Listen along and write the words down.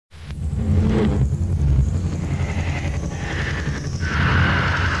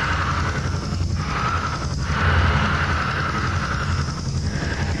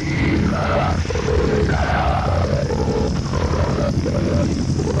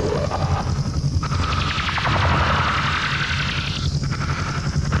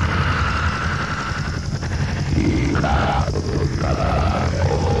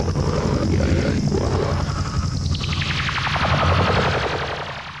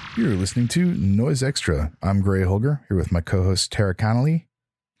You're listening to Noise Extra. I'm Gray Holger, here with my co-host Tara Connolly.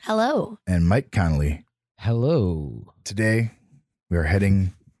 Hello. And Mike Connolly. Hello. Today, we are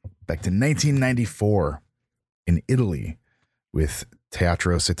heading back to 1994 in Italy with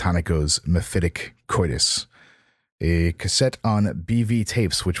Teatro Satanico's Mephitic Coitus, a cassette on BV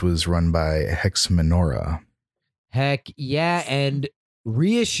tapes, which was run by Hex Menora. Heck yeah, and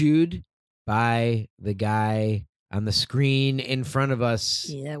reissued by the guy on the screen in front of us.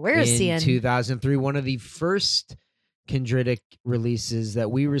 Yeah, where is he in 2003? One of the first Chondritic releases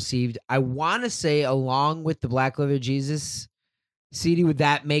that we received. I want to say along with the Black Leather Jesus CD. Would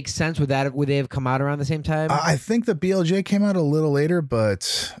that make sense? Would they have come out around the same time? I think the BLJ came out a little later,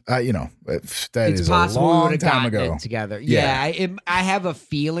 but that it's is possible a long we would time have gotten ago. it together. Yeah. I have a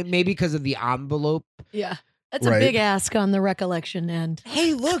feeling maybe because of the envelope. Yeah. That's Right. a big ask on the recollection end.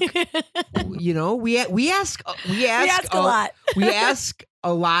 Hey, look, we ask a lot. We ask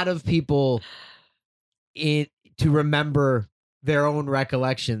a lot of people to remember their own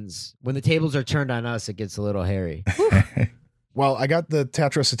recollections. When the tables are turned on us, it gets a little hairy. Well, I got the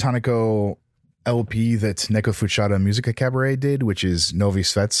Teatro Satanico LP that Neko Fuchata Musica Cabaret did, which is Novi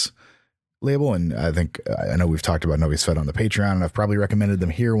Svet's label. And I know we've talked about Novi Svet on the Patreon, and I've probably recommended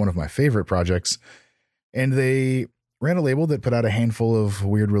them here, one of my favorite projects. And they ran a label that put out a handful of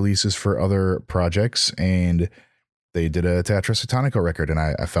weird releases for other projects, and they did a Teatro Satanico record, and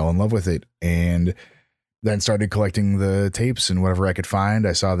I fell in love with it, and then started collecting the tapes and whatever I could find.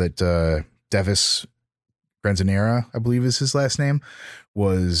 I saw that Devis Granzanera, I believe is his last name,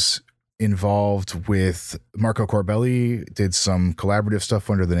 was involved with Marco Corbelli, did some collaborative stuff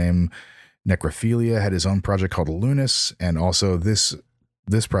under the name Necrophilia, had his own project called Lunis, and also this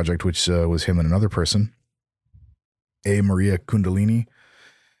project, which was him and another person, A. Maria Kundalini.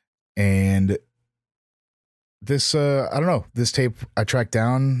 And this, I don't know, this tape I tracked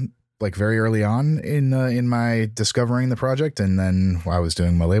down like very early on in my discovering the project. And then I was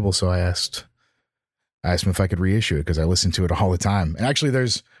doing my label, so I asked him if I could reissue it because I listened to it all the time. And actually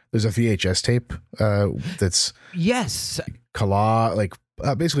there's a VHS tape that's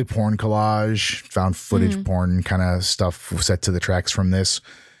basically porn collage, found footage porn kind of stuff set to the tracks from this.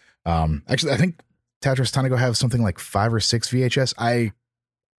 Actually, I think Teatro Satanico have something like 5 or 6 VHS. I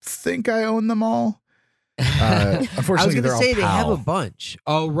think I own them all. Unfortunately, I was going they're to all say they have PAL. a bunch.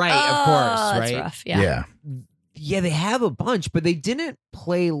 Oh, right, of course, That's right? rough. Yeah. Yeah, they have a bunch, but they didn't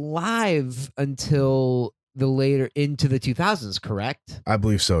play live until the later into the 2000s, correct? I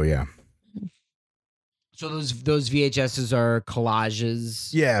believe so, yeah. So those VHSs are collages.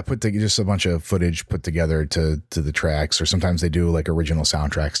 Yeah, just a bunch of footage put together to the tracks, or sometimes they do like original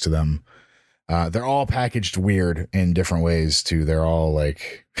soundtracks to them. They're all packaged weird in different ways too. They're all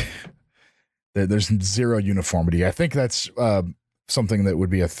like there's zero uniformity. I think that's something that would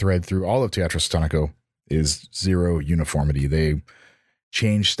be a thread through all of Teatro Satanico is zero uniformity. They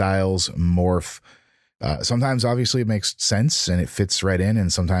change styles, morph. Sometimes obviously it makes sense and it fits right in,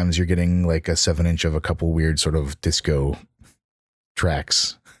 and sometimes you're getting like a 7-inch of a couple weird sort of disco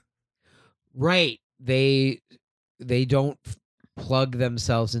tracks. Right. They don't plug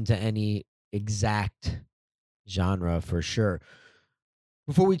themselves into any exact genre for sure.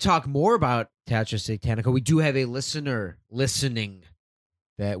 Before we talk more about Teatro Satanico, we do have a listener listening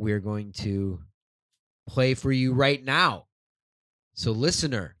that we're going to play for you right now. So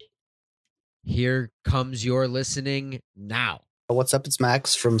listener, here comes your listening now. What's up? It's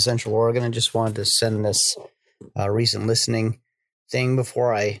Max from Central Oregon. I just wanted to send this recent listening thing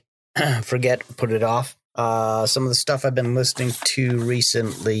before I forget, put it off. Some of the stuff I've been listening to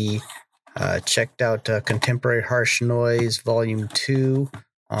recently, checked out Contemporary Harsh Noise Volume 2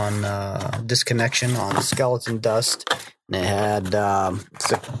 on Disconnection on Skeleton Dust. And it had a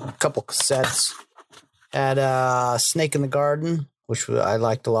couple cassettes. Had Snake in the Garden, which I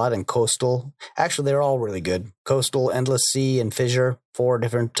liked a lot, and Coastal. Actually, they're all really good. Coastal, Endless Sea, and Fissure, 4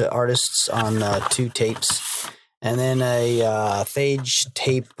 different artists on 2 tapes. And then a Phage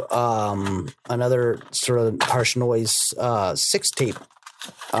tape, another sort of Harsh Noise 6-tape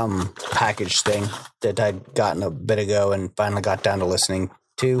package thing that I'd gotten a bit ago and finally got down to listening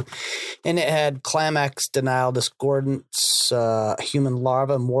to. And it had Climax, Denial, Discordance, Human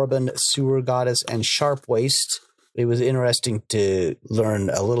Larva, Morbid, Sewer Goddess, and Sharp Waist. It was interesting to learn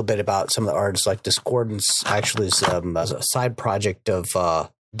a little bit about some of the artists, like Discordance actually is a side project of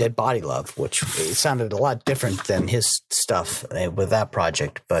Dead Body Love, which it sounded a lot different than his stuff with that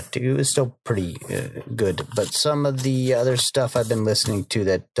project, but it was still pretty good. But some of the other stuff I've been listening to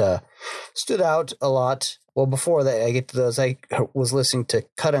that stood out a lot. Well, before that, I get to those, I was listening to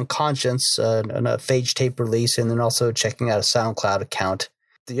Cut Unconscious, a Phage tape release, and then also checking out a SoundCloud account.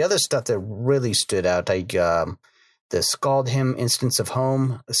 The other stuff that really stood out, the Scald Hymn Instance of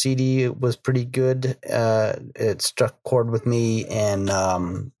Home CD was pretty good. It struck a chord with me.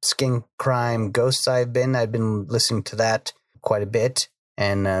 And Skin Crime Ghosts I've been listening to that quite a bit.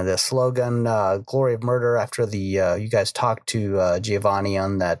 And the slogan Glory of Murder, after the you guys talked to Giovanni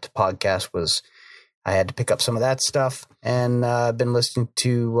on that podcast, I had to pick up some of that stuff. And I've been listening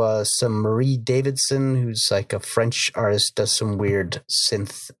to some Marie Davidson, who's like a French artist, does some weird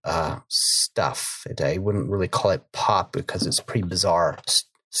synth stuff. I wouldn't really call it pop because it's pretty bizarre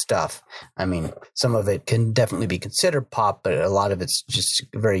stuff. I mean, some of it can definitely be considered pop, but a lot of it's just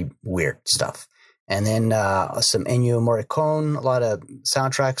very weird stuff. And then some Ennio Morricone, a lot of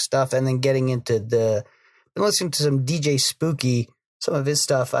soundtrack stuff. And then getting into been listening to some DJ Spooky, some of his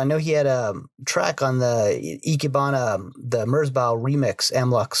stuff. I know he had a track on the Ikebana, the Merzbow remix,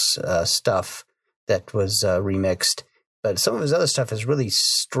 Amlux stuff that was remixed. But some of his other stuff is really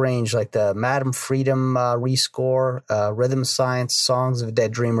strange, like the Madam Freedom rescore, Rhythm Science, Songs of a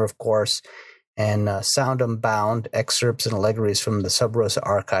Dead Dreamer, of course, and Sound Unbound, excerpts and allegories from the Sub Rosa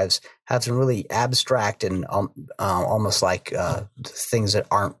archives have some really abstract and almost like things that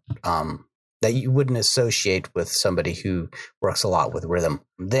aren't that you wouldn't associate with somebody who works a lot with rhythm.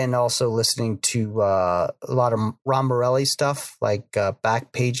 Then also listening to a lot of Ron Morelli stuff, like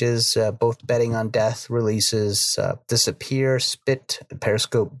Back Pages, Both Betting on Death releases, Disappear, Spit,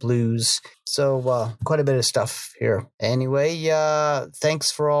 Periscope Blues. So quite a bit of stuff here. Anyway,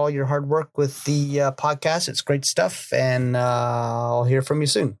 thanks for all your hard work with the podcast. It's great stuff, and I'll hear from you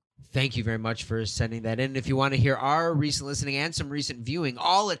soon. Thank you very much for sending that in. If you want to hear our recent listening and some recent viewing,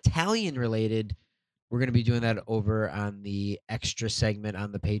 all Italian related, we're going to be doing that over on the extra segment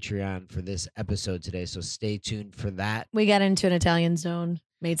on the Patreon for this episode today. So stay tuned for that. We got into an Italian zone,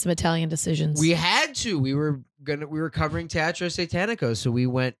 made some Italian decisions. We had to. We were covering Teatro Satanico, so we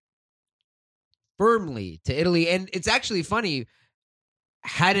went firmly to Italy. And it's actually funny,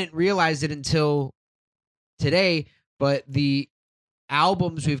 hadn't realized it until today, but the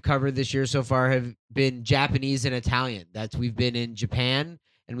albums we've covered this year so far have been Japanese and Italian. We've been in Japan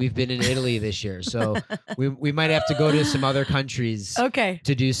and we've been in Italy this year. So we might have to go to some other countries to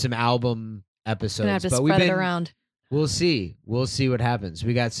do some album episodes. Gonna have to spread it around. We'll see. We'll see what happens.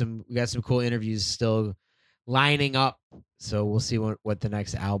 We got some cool interviews still lining up. So we'll see what the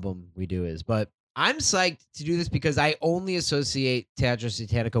next album we do is. But I'm psyched to do this because I only associate Teatro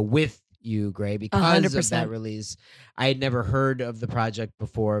Satanico with you, Gray, because 100%. of that release. I had never heard of the project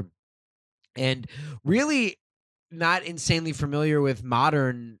before and really not insanely familiar with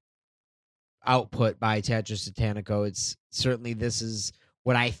modern output by Teatro Satanico. It's certainly, this is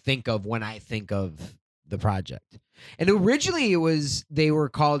what I think of when I think of the project. And originally they were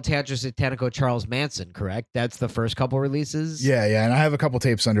called Teatro Satanico Charles Manson, correct? That's the first couple releases? Yeah. And I have a couple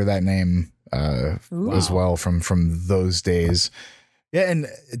tapes under that name as well from those days. Yeah, and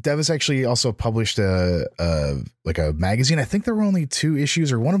Devis actually also published a magazine. I think there were only 2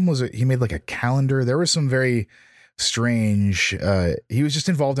 issues, or one of them was he made like a calendar. There was some very strange. He was just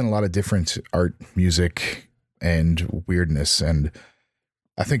involved in a lot of different art, music, and weirdness, and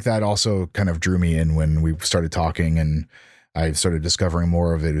I think that also kind of drew me in when we started talking, and I started discovering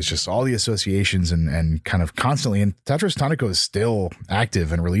more of it. It was just all the associations and kind of constantly. And Teatro Satanico is still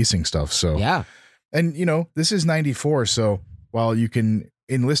active and releasing stuff. So yeah, and this is 94, so. While you can,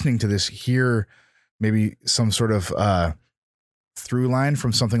 in listening to this, hear maybe some sort of through line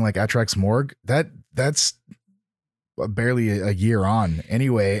from something like Atrax Morgue, that's barely a year on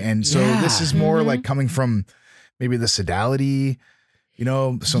anyway. And so this is more like coming from maybe the Sodality,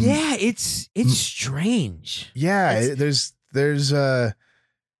 some. Yeah, it's strange. Yeah, it's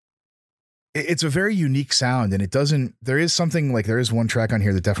a very unique sound, and there is one track on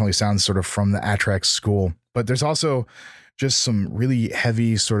here that definitely sounds sort of from the Atrax school, but there's also just some really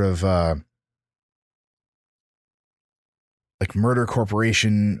heavy sort of like Murder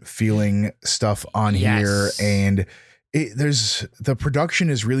Corporation feeling stuff on here. And the production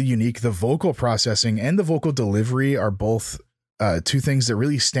is really unique. The vocal processing and the vocal delivery are both 2 things that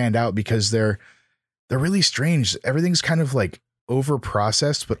really stand out because they're really strange. Everything's kind of like over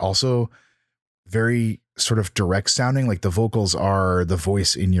processed, but also very sort of direct sounding. Like the vocals are the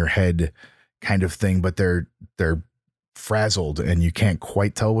voice in your head kind of thing, but they're frazzled and you can't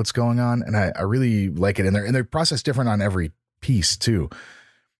quite tell what's going on. And I really like it. And they're processed different on every piece too.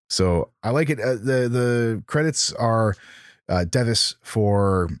 So I like it. The credits are Devis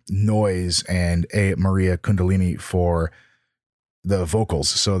for noise and A. Maria Kundalini for the vocals.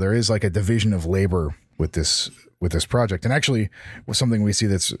 So there is like a division of labor with this project. And actually, something we see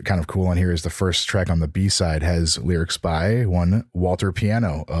that's kind of cool on here is the first track on the B side has lyrics by one Walter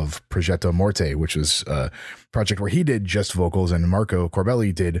Piano of Progetto Morte, which was a project where he did just vocals and Marco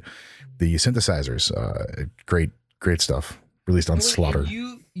Corbelli did the synthesizers. Great stuff. Released on Slaughter.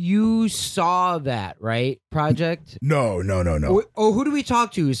 You saw that, right? Project? No. Oh, who do we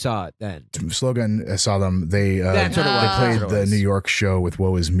talk to who saw it then? Slogan saw them. They That's what it was. they played That's what it the was. New York show with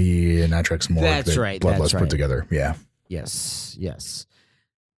Woe Is Me and Atrex Morgue. That's right. Bloodlust That's put right. together. Yeah. Yes.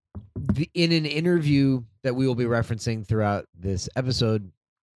 In an interview that we will be referencing throughout this episode,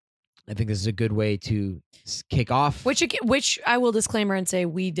 I think this is a good way to kick off. Which I will disclaimer and say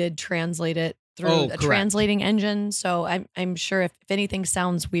we did translate it through a correct. translating engine. So I'm sure if anything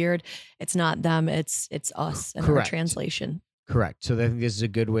sounds weird, it's not them, it's us and our Correct. translation. Correct. So I think this is a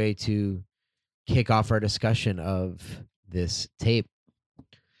good way to kick off our discussion of this tape.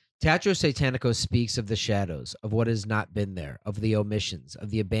 Teatro Satanico speaks of the shadows, of what has not been there, of the omissions, of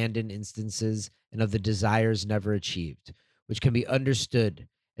the abandoned instances, and of the desires never achieved, which can be understood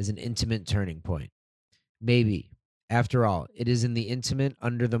as an intimate turning point. Maybe, after all, it is in the intimate,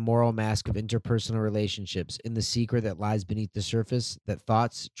 under the moral mask of interpersonal relationships, in the secret that lies beneath the surface, that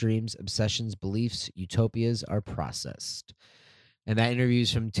thoughts, dreams, obsessions, beliefs, utopias are processed. And that interview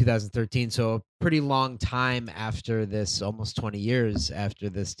is from 2013, so a pretty long time after this, almost 20 years after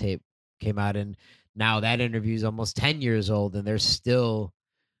this tape came out. And now that interview is almost 10 years old, and they're still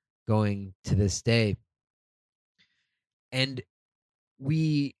going to this day. And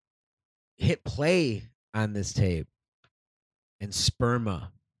we hit play on this tape, and Sperma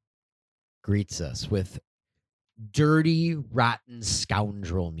greets us with dirty, rotten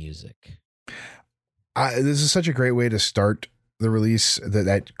scoundrel music. This is such a great way to start the release,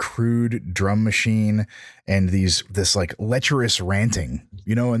 that crude drum machine and this like lecherous ranting,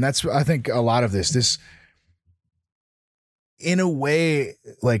 and that's, I think, a lot of this in a way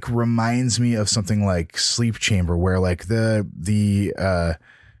like reminds me of something like Sleep Chamber, where like the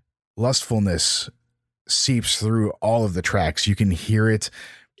lustfulness seeps through all of the tracks. You can hear it.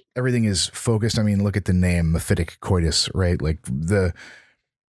 Everything is focused. I mean, look at the name, Mephitic Coitus, right? Like the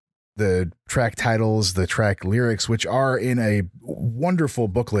track titles, the track lyrics, which are in a wonderful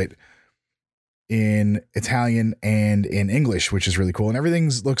booklet in Italian and in English, which is really cool. And everything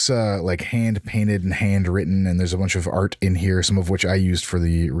looks like hand painted and handwritten. And there's a bunch of art in here, some of which I used for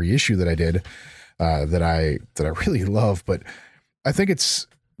the reissue that I did, that I really love. But I think it's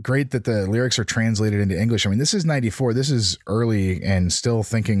great that the lyrics are translated into English. I mean, this is 94. This is early and still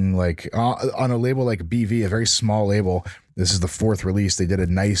thinking like on a label like BV, a very small label. This is the fourth release. They did a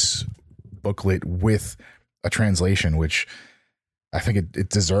nice booklet with a translation, which I think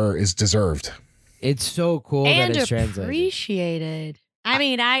it is deserved. It's so cool And that it's translated. appreciated. I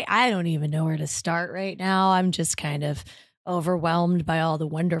mean, I don't even know where to start right now. I'm just kind of overwhelmed by all the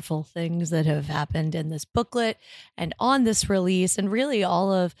wonderful things that have happened in this booklet and on this release, and really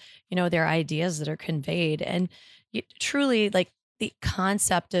all of, their ideas that are conveyed. And truly, like, the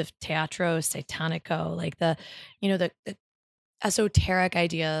concept of Teatro Satanico, like the esoteric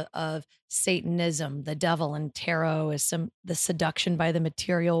idea of Satanism, the devil, and tarot is the seduction by the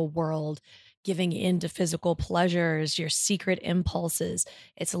material world, giving in to physical pleasures, your secret impulses,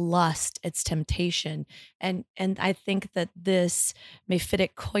 it's lust, it's temptation. And I think that this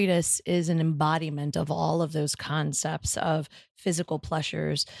Mephitic Coitus is an embodiment of all of those concepts of physical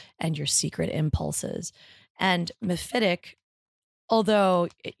pleasures and your secret impulses. And Mephitic, although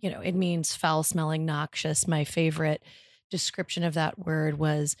it means foul-smelling, noxious, my favorite description of that word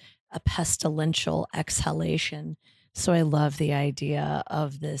was a pestilential exhalation. So I love the idea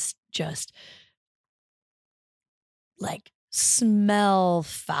of this just like smell,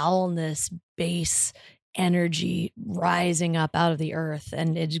 foulness, base energy rising up out of the earth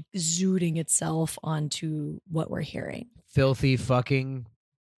and exuding itself onto what we're hearing. Filthy fucking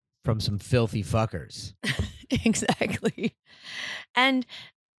from some filthy fuckers. Exactly. And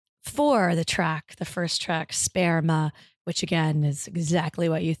for the first track, Sperma, which again is exactly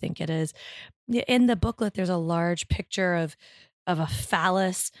what you think it is. In the booklet, there's a large picture of a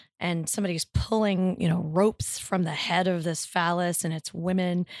phallus, and somebody's pulling, ropes from the head of this phallus, and it's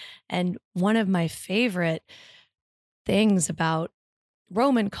women. And one of my favorite things about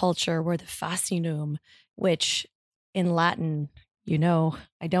Roman culture were the fascinum, which in Latin,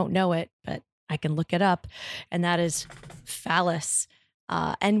 I don't know it, but I can look it up. And that is phallus.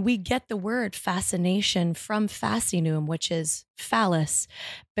 And we get the word fascination from fascinum, which is phallus,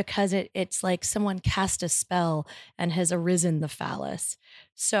 because it's like someone cast a spell and has arisen the phallus.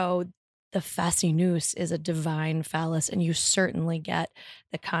 So the fascinus is a divine phallus, and you certainly get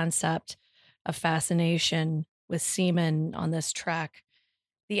the concept of fascination with semen on this track.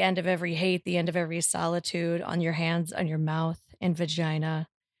 The end of every hate, the end of every solitude, on your hands, on your mouth, and vagina.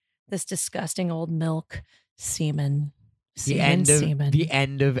 This disgusting old milk, semen. Semen. The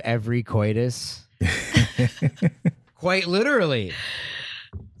end of every coitus. Quite literally.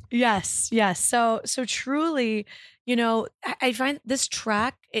 Yes. So truly, I find this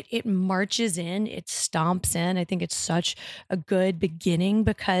track, it marches in, it stomps in. I think it's such a good beginning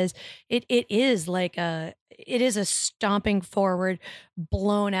because it is a stomping forward,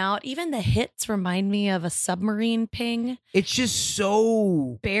 blown out. Even the hits remind me of a submarine ping. It's just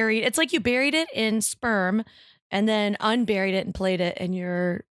so buried. It's like you buried it in sperm and then unburied it and played it in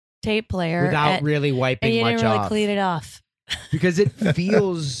your tape player without really wiping and you much didn't really off. clean it off. Because it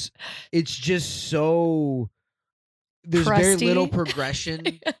feels, it's just so, there's very Crusty. little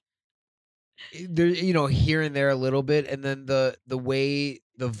progression. There, here and there a little bit, and then the way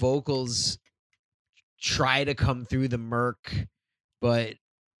the vocals try to come through the murk, but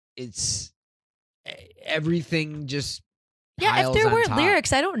it's everything just if there on weren't top.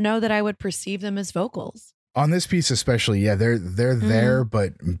 lyrics, I don't know that I would perceive them as vocals. On this piece especially, yeah, they're there,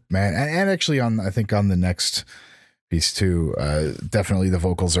 but man, and actually I think on the next piece too, definitely the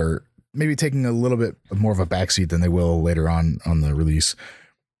vocals are maybe taking a little bit more of a backseat than they will later on the release.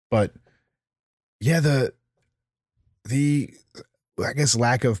 But yeah, the I guess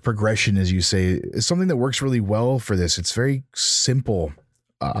lack of progression, as you say, is something that works really well for this. It's very simple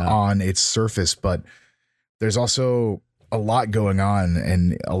on its surface, but there's also a lot going on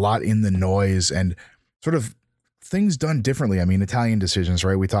and a lot in the noise and sort of things done differently. I mean, Italian decisions,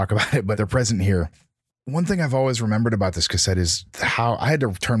 right? We talk about it, but they're present here. One thing I've always remembered about this cassette is how I had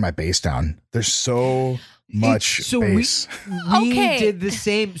to turn my bass down. There's so much bass. We did the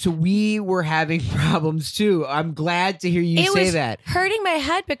same. So we were having problems too. I'm glad to hear you say that. It was hurting my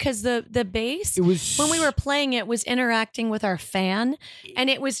head because the bass, it was when we were playing it, was interacting with our fan, and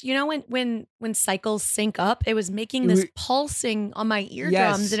it was when cycles sync up, it was making this pulsing on my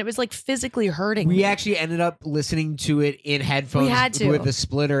eardrums, and it was like physically hurting. We actually ended up listening to it in headphones with the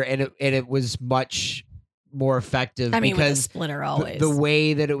splitter, and it was much more effective. I mean, because with the splitter always. The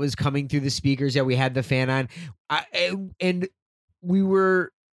way that it was coming through the speakers, we had the fan on, and we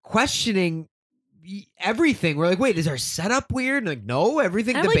were questioning everything. We're like, wait, is our setup weird? And like, no,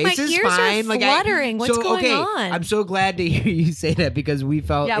 everything. I'm the like, bass my is ears fine. Are fluttering. What's going on? I'm so glad to hear you say that because we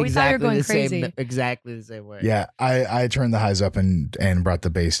felt we thought you were going exactly the same way. Yeah, I turned the highs up and brought the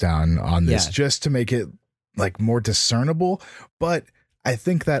bass down on this just to make it like more discernible, but I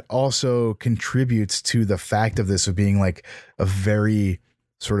think that also contributes to the fact of this of being like a very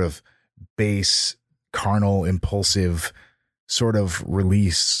sort of base, carnal, impulsive sort of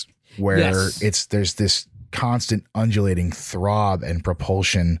release where there's this constant undulating throb and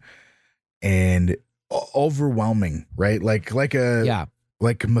propulsion and overwhelming, right? Like a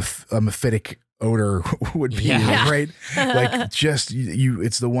mephitic odor would be, right? Like just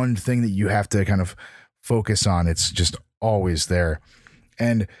it's the one thing that you have to kind of focus on. It's just always there.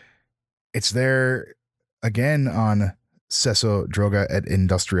 And it's there again on Sesso, Droga et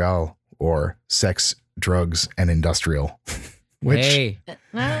Industrial, or Sex, Drugs, and Industrial. Which,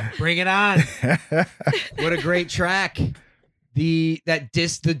 bring it on. What a great track. The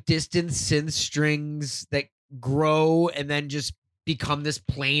distant synth strings that grow and then just become this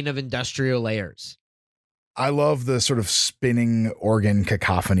plane of industrial layers. I love the sort of spinning organ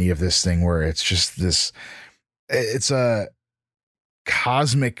cacophony of this thing where it's just this, it's a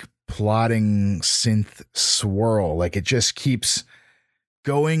cosmic plotting synth swirl. Like it just keeps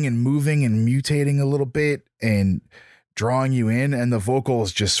going and moving and mutating a little bit and drawing you in, and the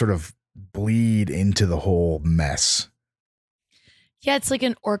vocals just sort of bleed into the whole mess. Yeah, it's like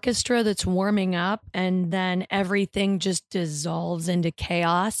an orchestra that's warming up and then everything just dissolves into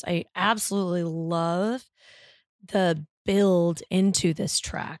chaos. I absolutely love the build into this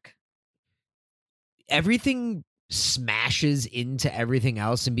track. Everything smashes into everything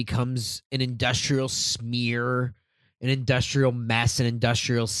else and becomes an industrial smear, an industrial mess, an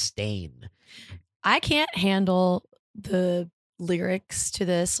industrial stain. I can't handle the lyrics to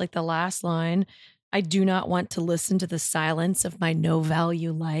this, like the last line. I do not want to listen to the silence of my no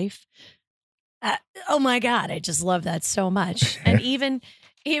value life. Oh my God, I just love that so much. And even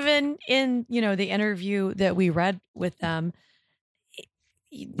in, the interview that we read with them,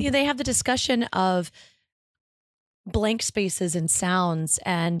 they have the discussion of blank spaces and sounds,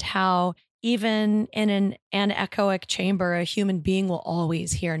 and how even in an anechoic chamber, a human being will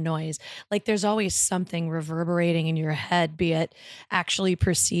always hear noise. Like there's always something reverberating in your head, be it actually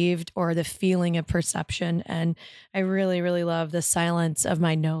perceived or the feeling of perception. And I really, really love the silence of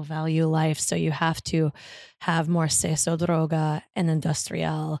my no value life. So you have to have more seso droga and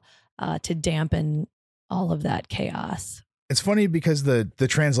industrial to dampen all of that chaos. It's funny because the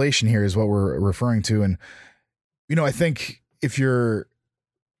translation here is what we're referring to. And, you know, I think if you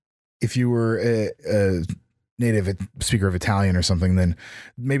were a native speaker of Italian or something, then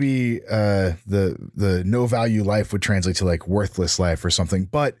maybe the no value life would translate to like worthless life or something.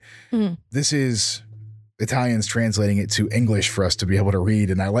 But this is Italians translating it to English for us to be able to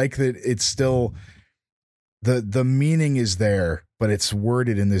read. And I like that it's still the meaning is there, but it's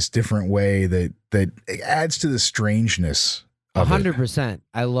worded in this different way that adds to the strangeness of 100%.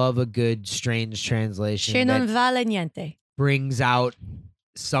 I love a good strange translation Che non that vale niente. brings out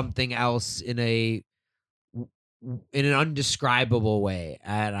something else in an undescribable way,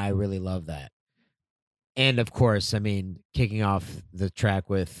 and I really love that. And of course, I mean, kicking off the track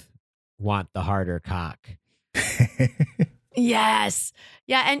with "Want the Harder Cock." Yes.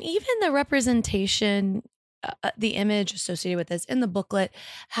 Yeah. And even the representation, the image associated with this in the booklet,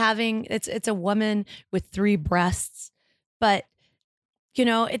 having it's a woman with 3 breasts, but you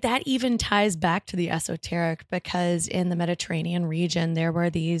know, that even ties back to the esoteric, because in the Mediterranean region, there were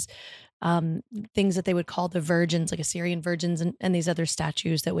these things that they would call the virgins, like Assyrian virgins, and these other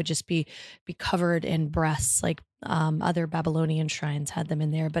statues that would just be covered in breasts, like other Babylonian shrines had them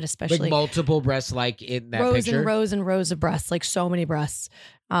in there, but especially Like multiple breasts, like in that rows picture. and rows and rows of breasts, like so many breasts.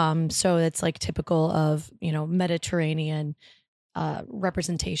 So it's like typical of, you know, Mediterranean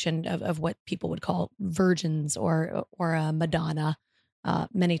representation of what people would call virgins or a Madonna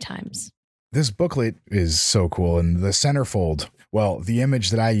many times. This booklet is so cool. And the centerfold, well, the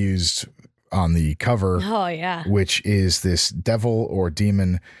image that I used on the cover, Oh yeah. which is this devil or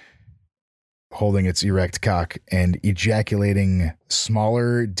demon holding its erect cock and ejaculating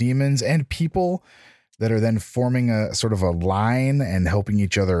smaller demons and people that are then forming a sort of a line and helping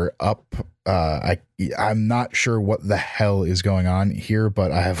each other up. I'm not sure what the hell is going on here,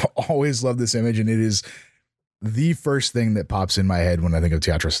 but I have always loved this image, and it is the first thing that pops in my head when I think of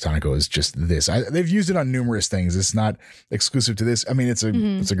Teatro Satanico is just this. They've used it on numerous things. It's not exclusive to this. I mean, it's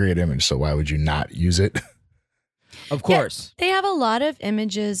a great image, so why would you not use it? Of course. Yeah, they have a lot of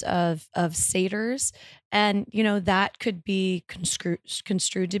images of satyrs, and you know that could be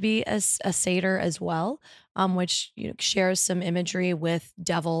construed to be a satyr as well, which, you know, shares some imagery with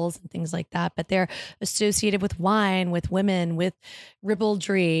devils and things like that. But they're associated with wine, with women, with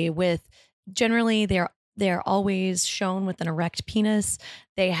ribaldry, with generally they're always shown with an erect penis.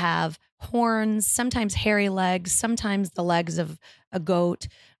 They have horns, sometimes hairy legs, sometimes the legs of a goat.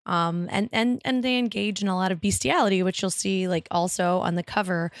 And they engage in a lot of bestiality, which you'll see like also on the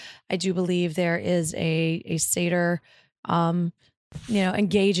cover. I do believe there is a satyr, you know,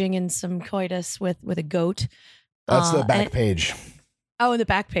 engaging in some coitus with a goat. That's the back page. Oh, in the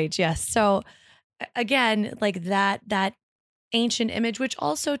back page, yes. So again, like that ancient image, which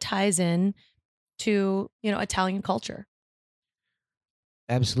also ties in to, you know, Italian culture.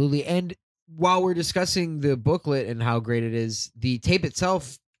 Absolutely. And while we're discussing the booklet and how great it is, the tape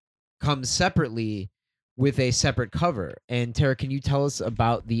itself comes separately with a separate cover. And Tara, can you tell us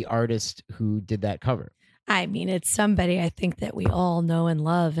about the artist who did that cover? I mean, it's somebody I think that we all know and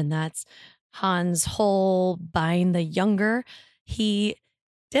love, and that's Hans Holbein the Younger. He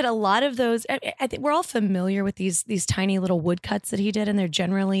did a lot of those. I think we're all familiar with these tiny little woodcuts that he did, and they're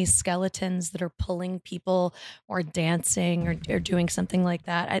generally skeletons that are pulling people or dancing or doing something like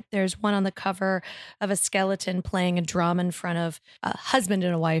that. There's one on the cover of a skeleton playing a drum in front of a husband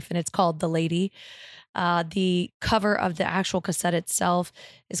and a wife, and it's called The Lady. The cover of the actual cassette itself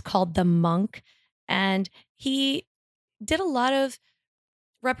is called The Monk, and he did a lot of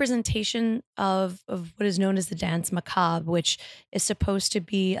representation of what is known as the dance macabre, which is supposed to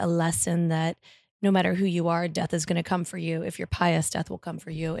be a lesson that no matter who you are, death is going to come for you. If you're pious, death will come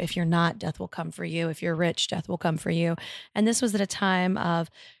for you. If you're not, death will come for you. If you're rich, death will come for you. And this was at a time of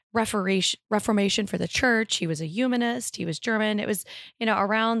reformation for the church. He was a humanist. He was German. It was, you know,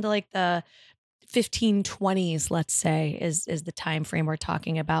 around like the 1520s, let's say, is the time frame we're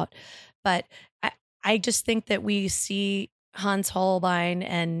talking about. But I just think that we see Hans Holbein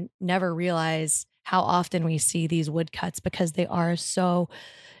and never realize how often we see these woodcuts, because they are so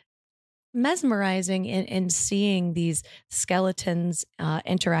mesmerizing in seeing these skeletons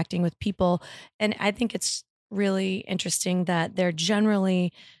interacting with people. And I think it's really interesting that they're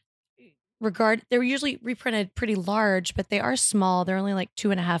generally they're usually reprinted pretty large, but they are small. They're only like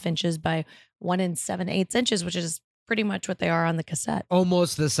 2.5 inches by 1 7/8 inches, which is pretty much what they are on the cassette.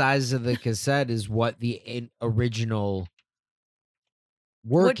 Almost the size of the cassette is what the original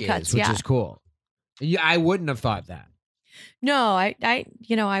work Woodcuts, is, which yeah. is cool. Yeah, I wouldn't have thought that. No, I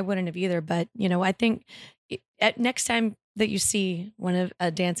wouldn't have either. But I think at next time that you see one of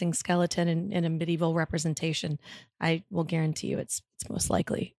a dancing skeleton in a medieval representation, I will guarantee you it's most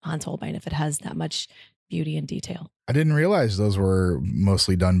likely Hans Holbein if it has that much beauty and detail. I didn't realize those were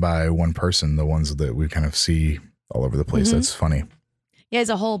mostly done by one person. The ones that we kind of see all over the place. Mhm. That's funny. Yeah, he has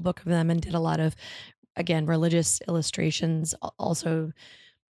a whole book of them and did a lot of, again, religious illustrations. Also,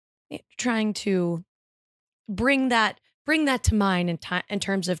 trying to bring that to mind in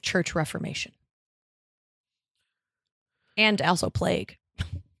terms of church reformation and also plague.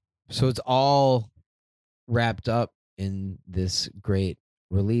 So it's all wrapped up in this great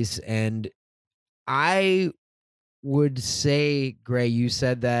release. And I would say, Gray, you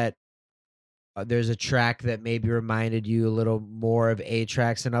said that there's a track that maybe reminded you a little more of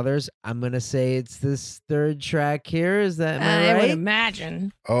A-Tracks than others. I'm going to say it's this third track here. Is that I right? would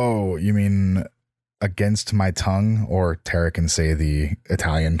imagine. Oh, you mean Against My Tongue, or Tara can say the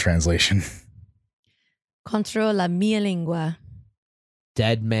Italian translation? Contro la mia lingua.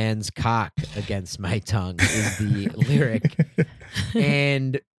 Dead man's cock against my tongue is the lyric.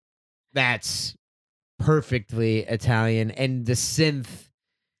 And that's perfectly Italian. And the synth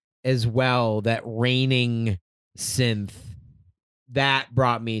as well, that raining synth, that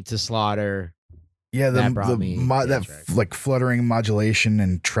brought me to Slaughter. Yeah, That brought me to that A-Track. like fluttering modulation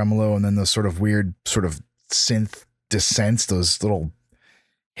and tremolo, and then those sort of weird sort of synth descents, those little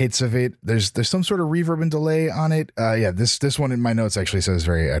hits of it. There's some sort of reverb and delay on it. Yeah, this one in my notes actually says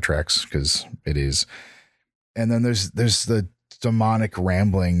very A-Tracks because it is. And then there's the demonic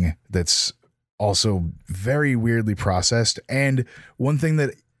rambling that's also very weirdly processed. And one thing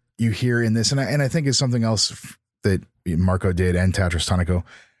that you hear in this, and I think is something else that Marco did and Tatras Tonico,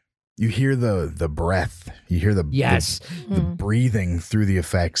 you hear the breath, you hear the the breathing through the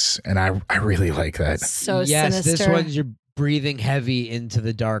effects, and I really like that. So yes, sinister. this one's you're breathing heavy into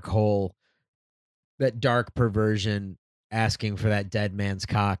the dark hole, that dark perversion, asking for that dead man's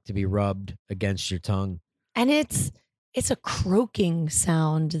cock to be rubbed against your tongue. And it's a croaking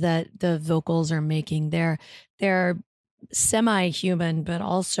sound that the vocals are making. They're semi-human, but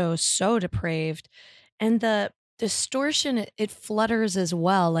also so depraved. And the distortion, it flutters as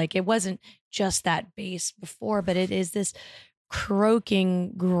well. Like it wasn't just that bass before, but it is this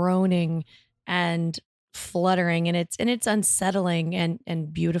croaking, groaning, and fluttering, and it's unsettling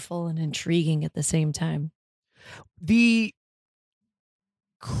and beautiful and intriguing at the same time. The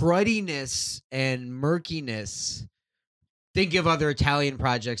cruddiness and murkiness. Think of other Italian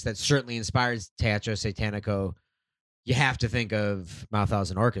projects that certainly inspired Teatro Satanico. You have to think of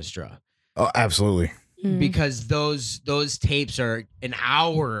Mauthausen Orchestra. Oh, absolutely. Because those tapes are an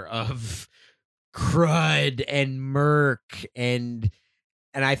hour of crud and murk, and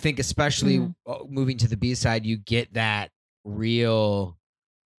I think especially moving to the B-side, you get that real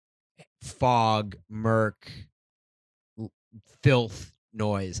fog, murk, filth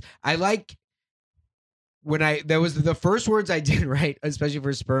noise. I like when that was the first words I did write, especially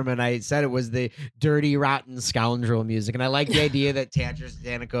for Sperma, and I said it was the dirty, rotten scoundrel music. And I like the idea that Tatras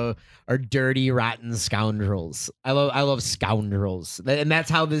Danico are dirty, rotten scoundrels. I love scoundrels. And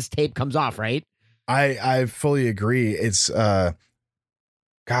that's how this tape comes off, right? I fully agree. It's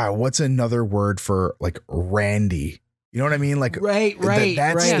God, what's another word for like randy? You know what I mean? Like right.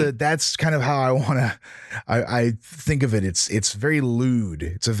 That's kind of how I want to. I think of it. It's very lewd.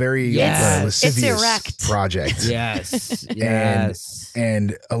 It's a very lascivious It's erect project. Yes.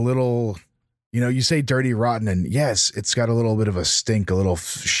 and a little. You say dirty, rotten, and yes, it's got a little bit of a stink, a little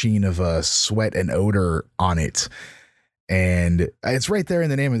sheen of sweat and odor on it. And it's right there in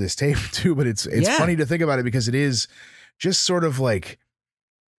the name of this tape too. But it's funny to think about it because it is just sort of like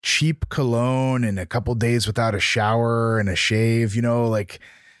cheap cologne and a couple days without a shower and a shave, like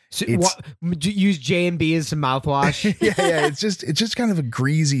so use J&B as some mouthwash. yeah. It's just kind of a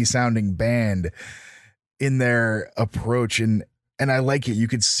greasy sounding band in their approach. And I like it. You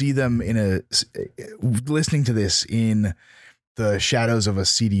could see them listening to this in the shadows of a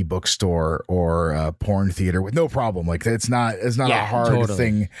CD bookstore or a porn theater with no problem. Like it's not a hard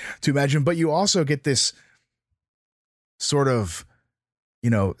thing to imagine, but you also get this sort of,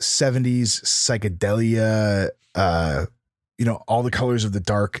 70s psychedelia, all the colors of the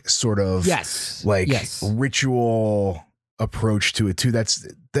dark sort of ritual approach to it too.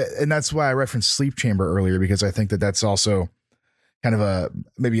 That's why I referenced Sleep Chamber earlier, because I think that's also kind of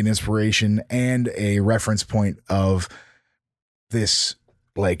maybe an inspiration and a reference point of this,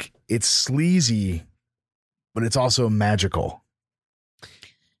 like, it's sleazy, but it's also magical.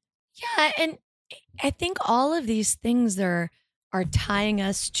 Yeah, and I think all of these things are tying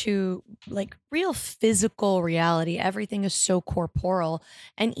us to like real physical reality. Everything is so corporeal,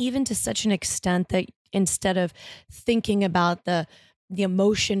 and even to such an extent that instead of thinking about the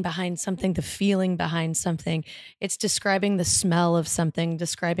emotion behind something, the feeling behind something, it's describing the smell of something,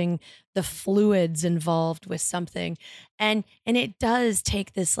 describing the fluids involved with something. And it does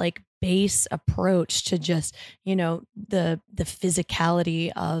take this like base approach to just, the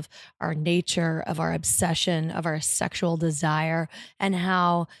physicality of our nature, of our obsession, of our sexual desire, and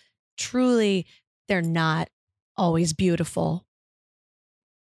how truly they're not always beautiful.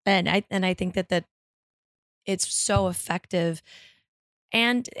 And I think that it's so effective,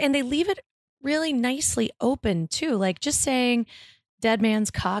 and they leave it really nicely open too, like just saying dead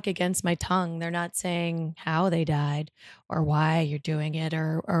man's cock against my tongue. They're not saying how they died or why you're doing it,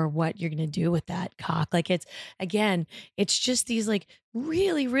 or what you're going to do with that cock. Like, it's just these like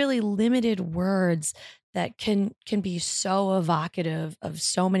really, really limited words that can be so evocative of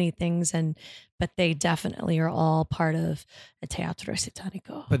so many things, but they definitely are all part of a teatro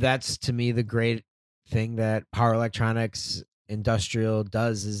satanico. But that's, to me, the great thing that power electronics industrial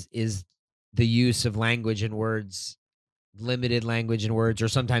does is the use of language and words, limited language and words, or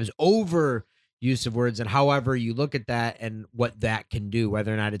sometimes over use of words, and however you look at that and what that can do,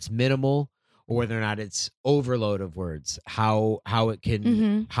 whether or not it's minimal or whether or not it's overload of words, how it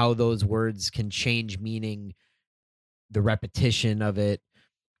can how those words can change meaning, the repetition of it,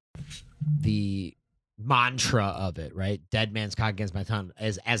 the mantra of it, right? Dead man's cock against my tongue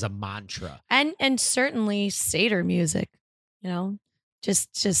as a mantra. And certainly Seder music,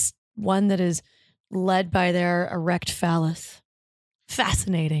 just one that is led by their erect phallus.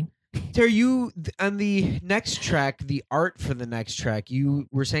 Fascinating. So you, on the next track, the art for the next track, you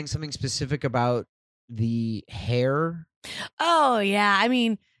were saying something specific about the hair. Oh yeah. I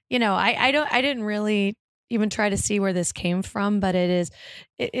mean, I didn't really even try to see where this came from, but it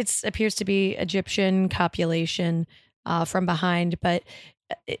appears to be Egyptian copulation from behind, but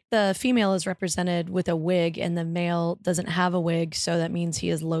the female is represented with a wig and the male doesn't have a wig. So that means he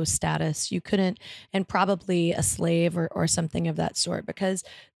is low status. You couldn't, and probably a slave or something of that sort, because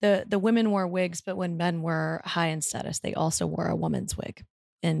the women wore wigs, but when men were high in status, they also wore a woman's wig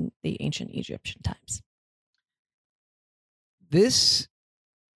in the ancient Egyptian times. This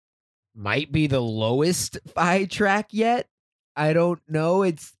might be the lowest phi track yet. I don't know.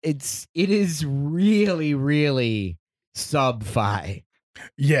 It is really, really sub phi.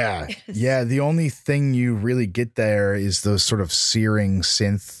 Yeah. Yeah. The only thing you really get there is those sort of searing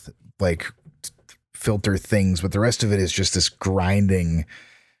synth, like filter things, but the rest of it is just this grinding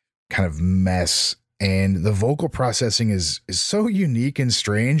kind of mess. And the vocal processing is so unique and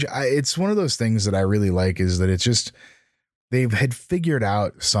strange. It's one of those things that I really like, is that it's just, they had figured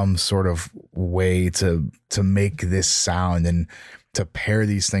out some sort of way to make this sound and to pair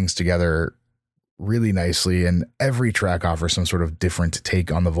these things together really nicely, and every track offers some sort of different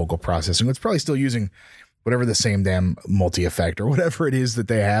take on the vocal processing. It's probably still using whatever the same damn multi-effect or whatever it is that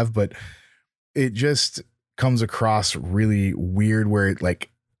they have, but it just comes across really weird, where it like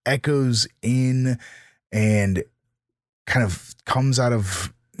echoes in and kind of comes out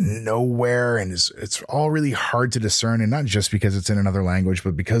of nowhere, and it's all really hard to discern, and not just because it's in another language,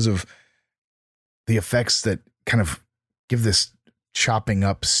 but because of the effects that kind of give this chopping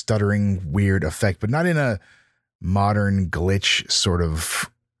up, stuttering, weird effect, but not in a modern glitch sort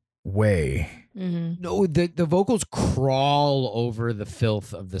of way. Mm-hmm. No, the vocals crawl over the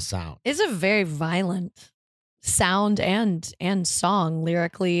filth of the sound. It's a very violent sound and song,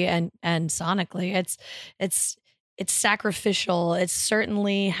 lyrically and sonically. It's sacrificial. It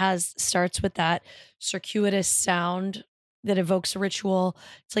certainly starts with that circuitous sound that evokes a ritual.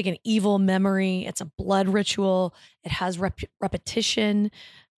 It's like an evil memory. It's a blood ritual. It has repetition.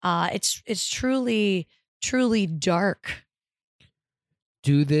 It's truly, truly dark.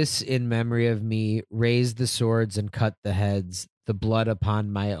 Do this in memory of me. Raise the swords and cut the heads. The blood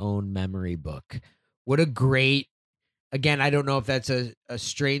upon my own memory book. What a great, again, I don't know if that's a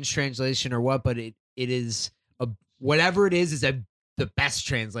strange translation or what, but it is whatever it is the best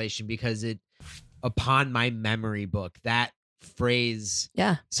translation, because it, upon my memory book, that phrase,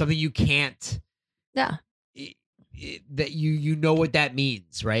 something you can't, that you know what that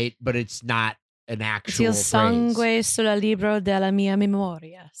means, right? But it's not an actual Il sangue phrase. sulla libro della mia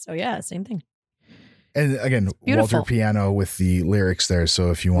memoria. So yeah, same thing. And again, Beautiful. Walter Piano with the lyrics there.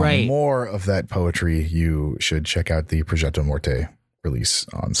 So if you want Right. more of that poetry, you should check out the Progetto Morte release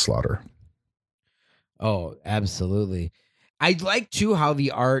on Slaughter. Oh, absolutely. I like too how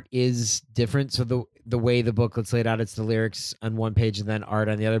the art is different. So the way the booklet's laid out, it's the lyrics on one page and then art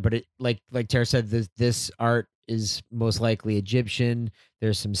on the other. But it like Tara said, this art is most likely Egyptian.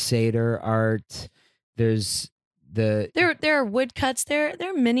 There's some Seder art. There's the There are woodcuts. There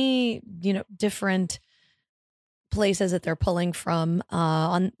are many, different places that they're pulling from.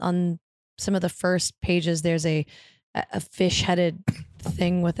 On some of the first pages, there's a fish-headed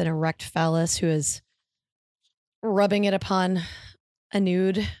thing with an erect phallus who is rubbing it upon a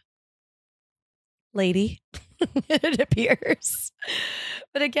nude lady. It appears.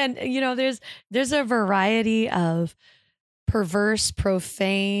 But again, there's a variety of perverse,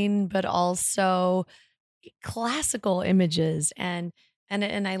 profane, but also classical images, and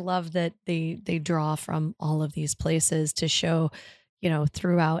I love that they draw from all of these places to show,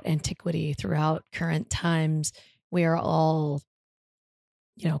 throughout antiquity, throughout current times, we are all,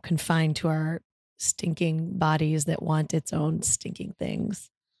 confined to our stinking bodies that want its own stinking things.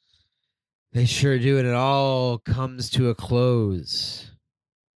 They sure do, and it all comes to a close.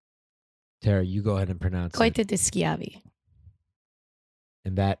 Tara, you go ahead and pronounce it. Coita de schiavi,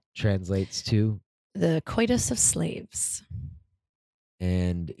 And that translates to, the coitus of slaves.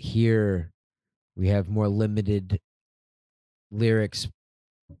 and here we have more limited lyrics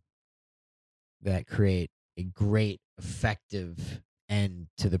that create a great, effective end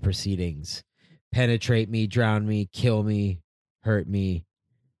to the proceedings. Penetrate me, drown me, kill me, hurt me,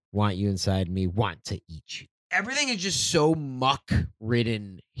 want you inside me, want to eat you. Everything is just so muck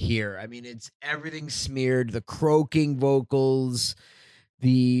ridden here. I mean, it's everything smeared, the croaking vocals,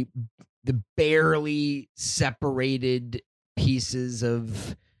 the barely separated pieces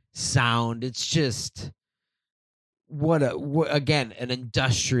of sound. It's just again, an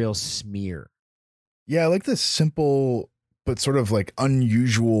industrial smear. Yeah, I like the simple but sort of like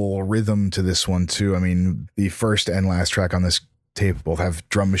unusual rhythm to this one too. I mean, the first and last track on this tape both have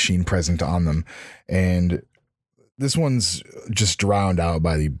drum machine present on them, and this one's just drowned out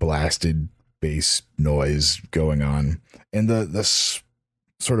by the blasted bass noise going on, and the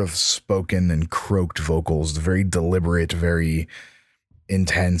sort of spoken and croaked vocals, very deliberate, very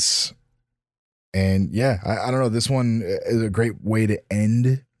intense. And yeah, I don't know, this one is a great way to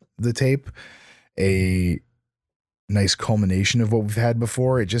end the tape, a nice culmination of what we've had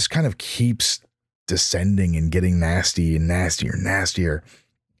before. It just kind of keeps descending and getting nasty and nastier and nastier,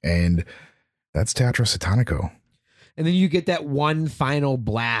 and that's Teatro Satanico. And then you get that one final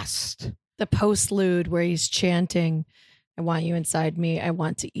blast. The postlude where he's chanting, "I want you inside me. I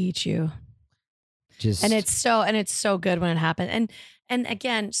want to eat you." Just And it's so good when it happened. And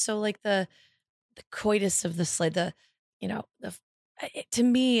again, so like the coitus of the slave, to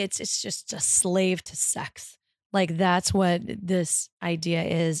me, it's just a slave to sex. Like that's what this idea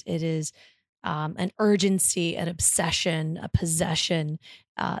is. It is an urgency, an obsession, a possession.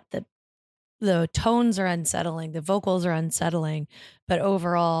 The tones are unsettling, the vocals are unsettling, but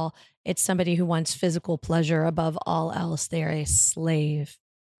overall, it's somebody who wants physical pleasure above all else. They are a slave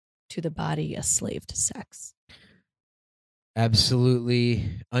to the body, a slave to sex. absolutely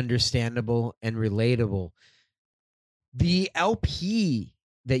understandable and relatable. The LP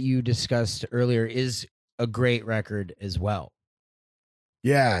that you discussed earlier is a great record as well.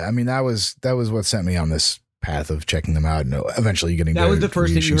 Yeah, I mean, that was what sent me on this path of checking them out and eventually getting That to was the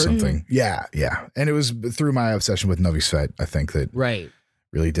first thing you reissue heard? something. Yeah. And it was through my obsession with Novi Svet, I think, that Right.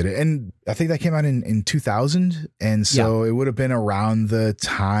 really did it. And I think that came out in 2000. And so it would have been around the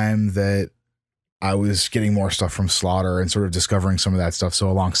time that I was getting more stuff from Slaughter and sort of discovering some of that stuff. So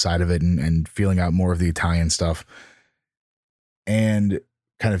alongside of it and feeling out more of the Italian stuff and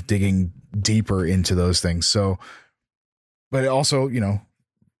kind of digging deeper into those things. So, but also,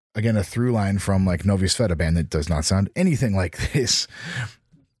 again, a through line from like Novi Svet, a band that does not sound anything like this,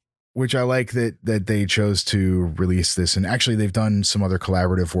 which I like that they chose to release this. And actually they've done some other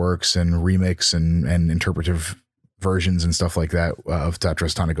collaborative works and remix and interpretive versions and stuff like that of Teatro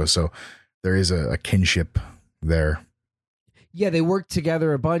Satanico. So there is a kinship there. Yeah, they worked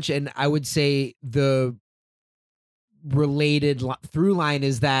together a bunch, and I would say the related through line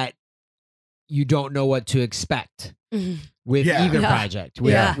is that you don't know what to expect with either project,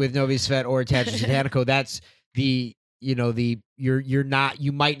 with Novi Svet or Teatro Satanico. That's you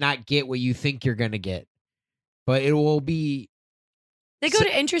might not get what you think you're gonna get, but it will be. They go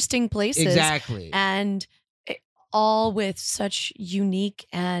to interesting places, exactly, and all with such unique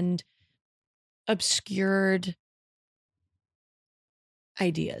and obscured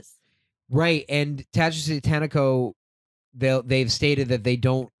ideas. Right. And Teatro Satanico, they've stated that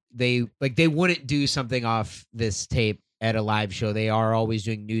they wouldn't do something off this tape at a live show. They are always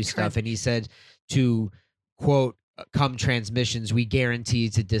doing new stuff. And he said to quote, come transmissions, we guarantee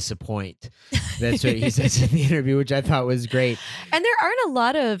to disappoint. That's what he says in the interview, which I thought was great. And there aren't a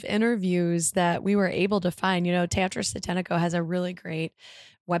lot of interviews that we were able to find. You know, Teatro Satanico has a really great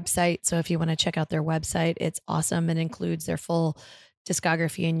website. So if you want to check out their website, it's awesome. It includes their full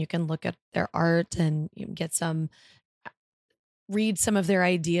discography, and you can look at their art and you can get read some of their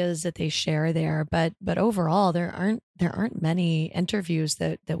ideas that they share there. But overall, there aren't many interviews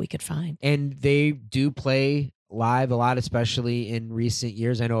that we could find. And they do play live a lot, especially in recent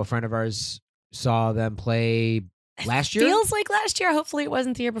years. I know a friend of ours saw them play last year. Feels like last year. Hopefully, it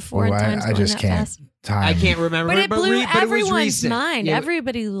wasn't the year before. And time's I going just that can't. fast. I can't remember, but it blew but everyone's it was recent. mind. Yeah.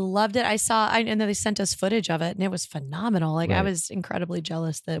 Everybody loved it. And then they sent us footage of it, and it was phenomenal. Like, I Right. was incredibly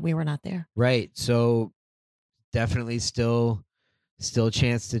jealous that we were not there. Right. So definitely still a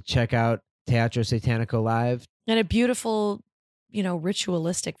chance to check out Teatro Satanico live. And a beautiful,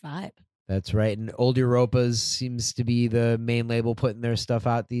 ritualistic vibe. That's right. And Old Europas seems to be the main label putting their stuff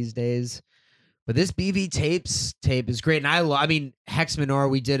out these days. But this BV Tapes tape is great. And I mean, Hex Menorah,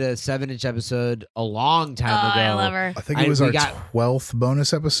 we did a 7-inch episode a long time ago. I love her. I think it was we our got- 12th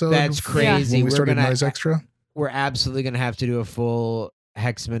bonus episode. That's crazy. When we We're started gonna- Noise Extra. We're absolutely going to have to do a full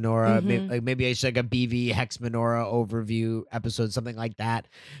Hex Menorah, Mhm. maybe it's like a BV Hex Menorah overview episode, something like that.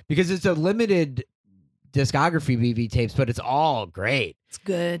 Because it's a limited discography BV Tapes, but it's all great. It's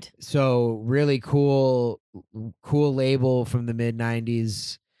good. So really cool label from the mid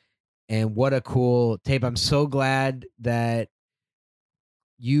 90s. And what a cool tape. I'm so glad that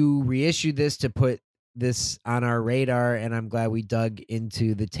you reissued this to put this on our radar. And I'm glad we dug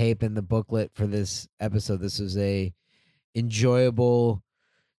into the tape and the booklet for this episode. This was a enjoyable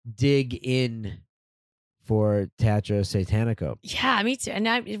dig in for Teatro Satanico. Yeah, me too. And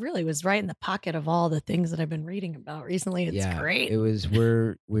it really was right in the pocket of all the things that I've been reading about recently. It's great. It was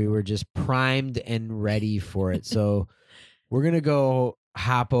we were just primed and ready for it. So we're gonna go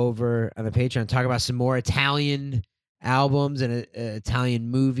hop over on the Patreon, talk about some more Italian albums and an Italian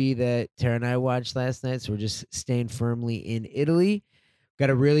movie that Tara and I watched last night. So we're just staying firmly in Italy.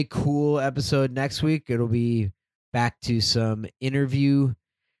 Got a really cool episode next week. It'll be back to some interview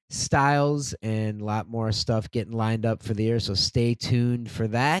styles and a lot more stuff getting lined up for the year. So stay tuned for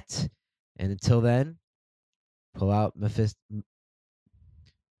that. And until then, pull out Mephitic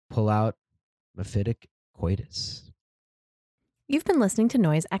Coitus. You've been listening to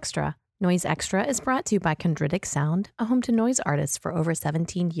Noise Extra. Noise Extra is brought to you by Chondritic Sound, a home to noise artists for over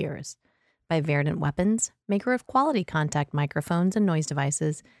 17 years, by Verdant Weapons, maker of quality contact microphones and noise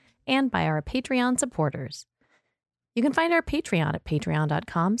devices, and by our Patreon supporters. You can find our Patreon at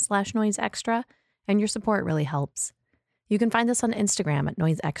patreon.com/noiseextra, and your support really helps. You can find us on Instagram at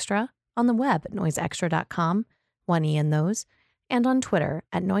Noise Extra, on the web at noiseextra.com, 1 E in those, and on Twitter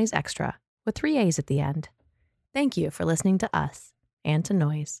at Noise Extra, with 3 A's at the end. Thank you for listening to us and to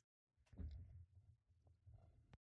Noise.